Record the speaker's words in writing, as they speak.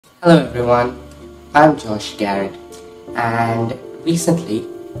Hello everyone, I'm Josh Garrett, and recently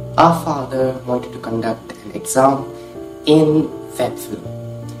our father wanted to conduct an exam in Webflow.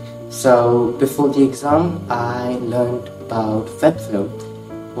 So before the exam I learned about Webflow,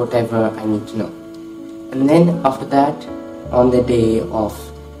 whatever I need to know. And then after that, on the day of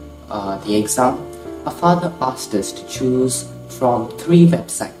the exam, our father asked us to choose from 3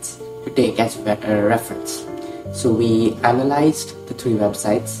 websites to take as a reference. So we analyzed the 3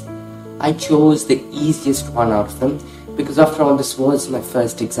 websites. I chose the easiest one out of them because after all this was my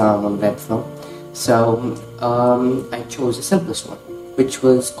first exam on Webflow. So I chose the simplest one, which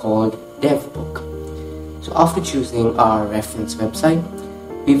was called DevBook. So after choosing our reference website,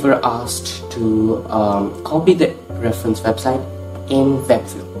 we were asked to copy the reference website in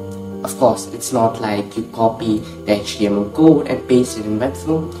Webflow. Of course, it's not like you copy the HTML code and paste it in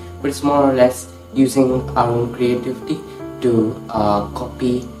Webflow, but it's more or less using our own creativity to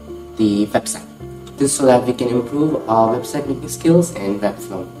copy the website. This is so that we can improve our website making skills in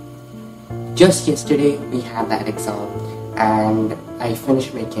Webflow. Just yesterday we had that exam and I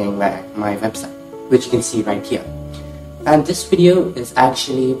finished making my website, which you can see right here. And this video is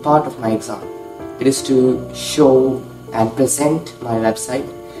actually part of my exam. It is to show and present my website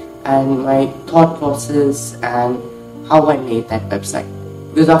and my thought process and how I made that website.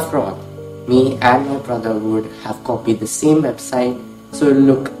 Because after all, me and my brother would have copied the same website, so it will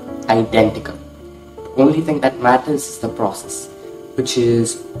look identical. The only thing that matters is the process, which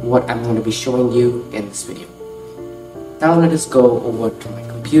is what I'm going to be showing you in this video. Now let us go over to my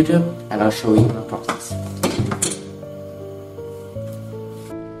computer and I'll show you my process.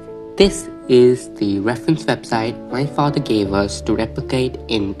 This is the reference website my father gave us to replicate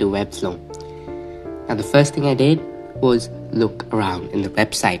into Webflow. Now the first thing I did was look around in the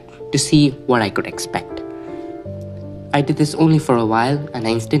website to see what I could expect. I did this only for a while and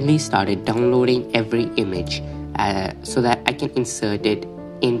I instantly started downloading every image so that I can insert it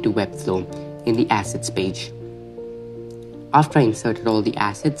into Webflow in the assets page. After I inserted all the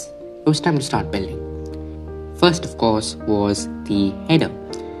assets, it was time to start building. First, of course, was the header.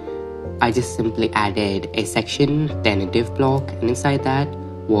 I just simply added a section, then a div block, and inside that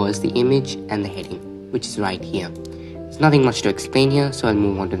was the image and the heading, which is right here. There's nothing much to explain here, so I'll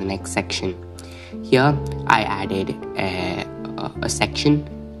move on to the next section. Here I added a section,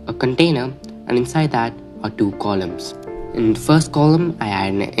 a container, and inside that are 2 columns. In the first column I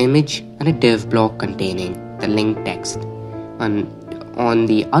added an image and a div block containing the link text. And on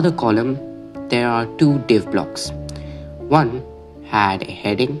the other column there are 2 div blocks. One had a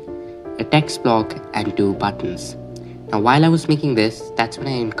heading, a text block, and 2 buttons. Now while I was making this, that's when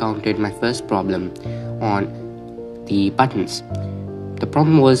I encountered my first problem on the buttons. The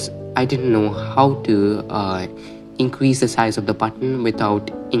problem was I didn't know how to increase the size of the button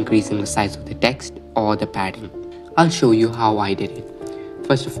without increasing the size of the text or the padding. I'll show you how I did it.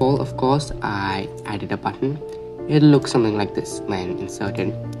 First of all, of course, I added a button. It'll look something like this when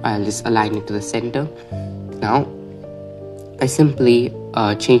inserted. I'll just align it to the center. Now, I simply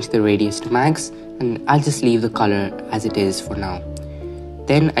change the radius to max and I'll just leave the color as it is for now.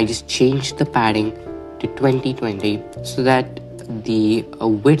 Then I just changed the padding to 2020 so that the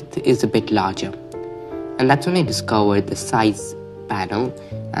width is a bit larger. And that's when I discovered the size panel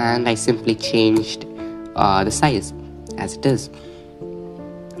and I simply changed the size as it is.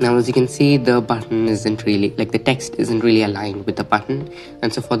 Now as you can see, the button isn't really, the text isn't really aligned with the button,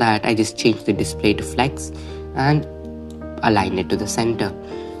 and so for that I just changed the display to flex and aligned it to the center.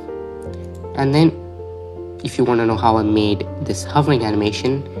 And then if you want to know how I made this hovering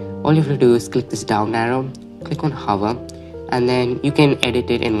animation, all you have to do is click this down arrow, click on hover, and then you can edit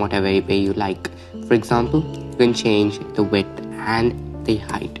it in whatever way you like. For example, you can change the width and the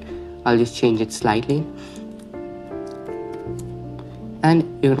height. I'll just change it slightly. And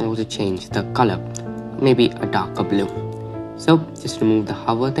you can also change the color, maybe a darker blue. So just remove the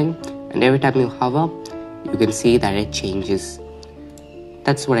hover thing, and every time you hover, you can see that it changes.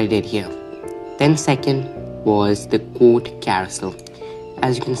 That's what I did here. Then second was the quote carousel.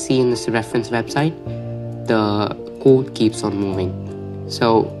 As you can see in this reference website, the quote keeps on moving.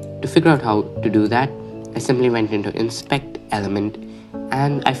 So to figure out how to do that, I simply went into inspect element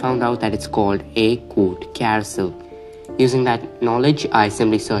and I found out that it's called a quote carousel. Using that knowledge, I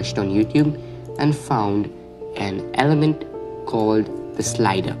simply searched on YouTube and found an element called the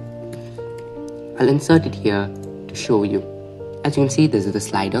slider. I'll insert it here to show you. As you can see, this is the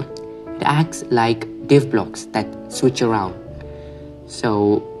slider. It acts like div blocks that switch around.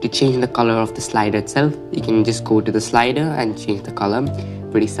 So to change the color of the slider itself, you can just go to the slider and change the color.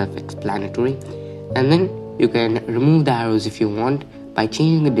 Pretty self-explanatory. And then you can remove the arrows if you want by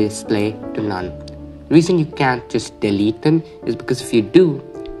changing the display to none. The reason you can't just delete them is because if you do,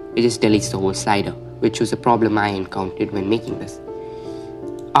 it just deletes the whole slider, which was a problem I encountered when making this.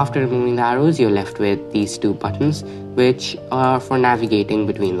 After removing the arrows, you're left with these two buttons, which are for navigating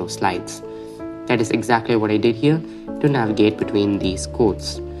between those slides. That is exactly what I did here to navigate between these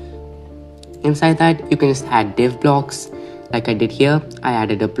codes. Inside that, you can just add div blocks. Like I did here, I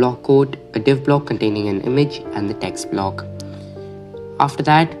added a block code, a div block containing an image and the text block. After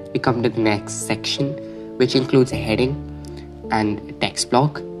that, we come to the next section, which includes a heading and a text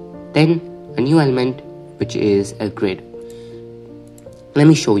block, then a new element, which is a grid. Let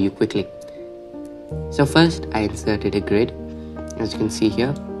me show you quickly. So first, I inserted a grid, as you can see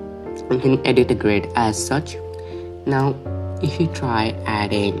here. You can edit a grid as such. Now, if you try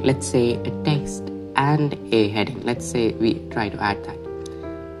adding, let's say, a text and a heading, let's say we try to add that.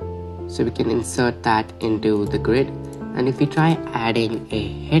 So we can insert that into the grid. And if we try adding a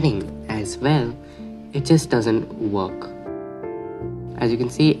heading as well, it just doesn't work. As you can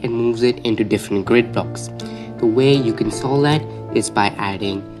see, it moves it into different grid blocks. The way you can solve that is by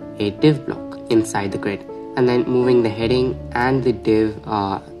adding a div block inside the grid and then moving the heading and the div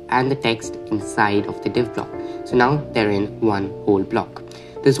and the text inside of the div block. So now they're in one whole block.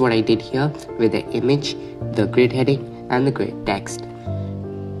 This is what I did here with the image, the grid heading and the grid text.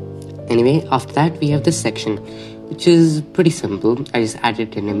 Anyway, after that we have this section, which is pretty simple. I just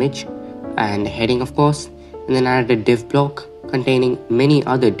added an image and a heading, of course, and then I added a div block containing many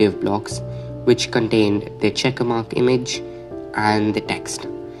other div blocks which contained the checker mark image and the text.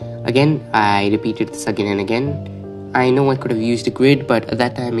 Again, I repeated this again and again. I know I could have used a grid, but at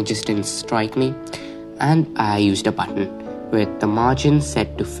that time it just didn't strike me, and I used a button with the margin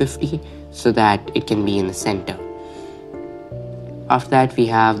set to 50 so that it can be in the center. After that, we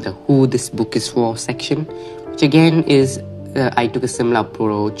have the who this book is for section, which again is I took a similar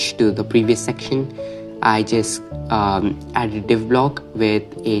approach to the previous section. I just added a div block with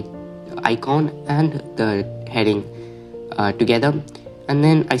a icon and the heading together, and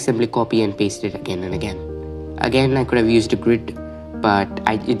then I simply copy and paste it again and again. Again, I could have used a grid, but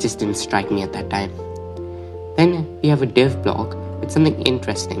it just didn't strike me at that time. Then we have a div block with something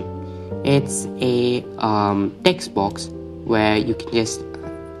interesting. It's a text box where you can just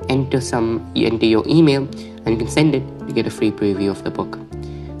enter your email and you can send it to get a free preview of the book.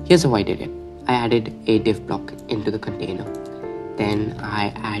 Here's how I did it. I added a div block into the container. Then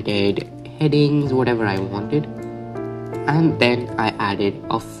I added headings, whatever I wanted. And then I added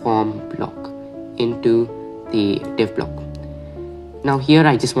a form block into the div block. Now here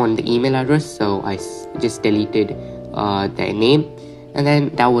I just want the email address, so I just deleted the name, and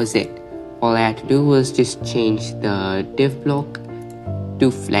then that was it. All I had to do was just change the div block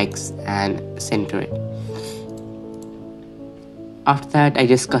to flex and center it. After that, I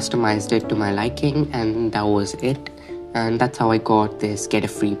just customized it to my liking, and that was it. And that's how I got this get a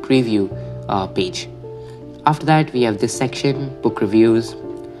free preview page. After that, we have this section, book reviews.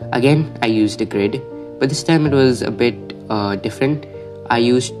 Again, I used a grid, but this time it was a bit different. I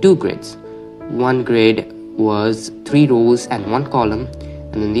used two grids. One grid was 3 rows and 1 column,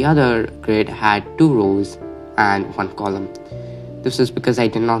 and then the other grid had 2 rows and 1 column. This is because I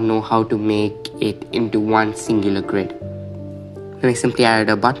did not know how to make it into one singular grid. Then I simply added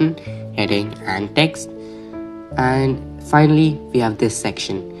a button, heading and text. And finally, we have this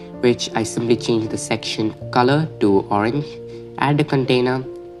section, which I simply changed the section color to orange, add a container,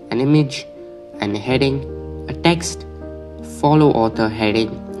 an image, and a heading, a text, follow author heading,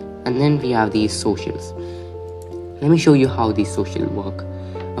 and then we have these socials. Let me show you how these socials work.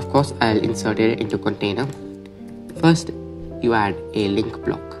 Of course, I'll insert it into container. First, you add a link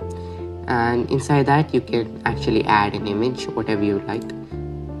block, and inside that you can actually add an image, whatever you like.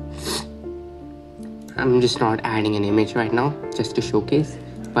 I'm just not adding an image right now, just to showcase.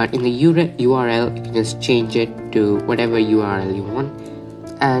 But in the URL, you can just change it to whatever URL you want.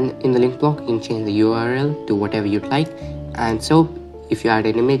 And in the link block, you can change the URL to whatever you'd like. And so, if you add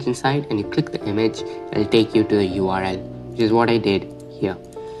an image inside and you click the image, it'll take you to the URL, which is what I did here.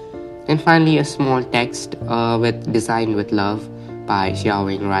 And finally, a small text with Designed with Love by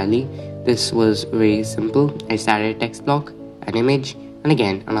Xiaowing Riley. This was very simple. I just added a text block, an image, and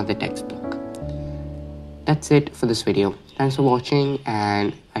again, another text block. That's it for this video. Thanks for watching,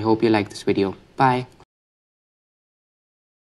 and I hope you like this video. Bye.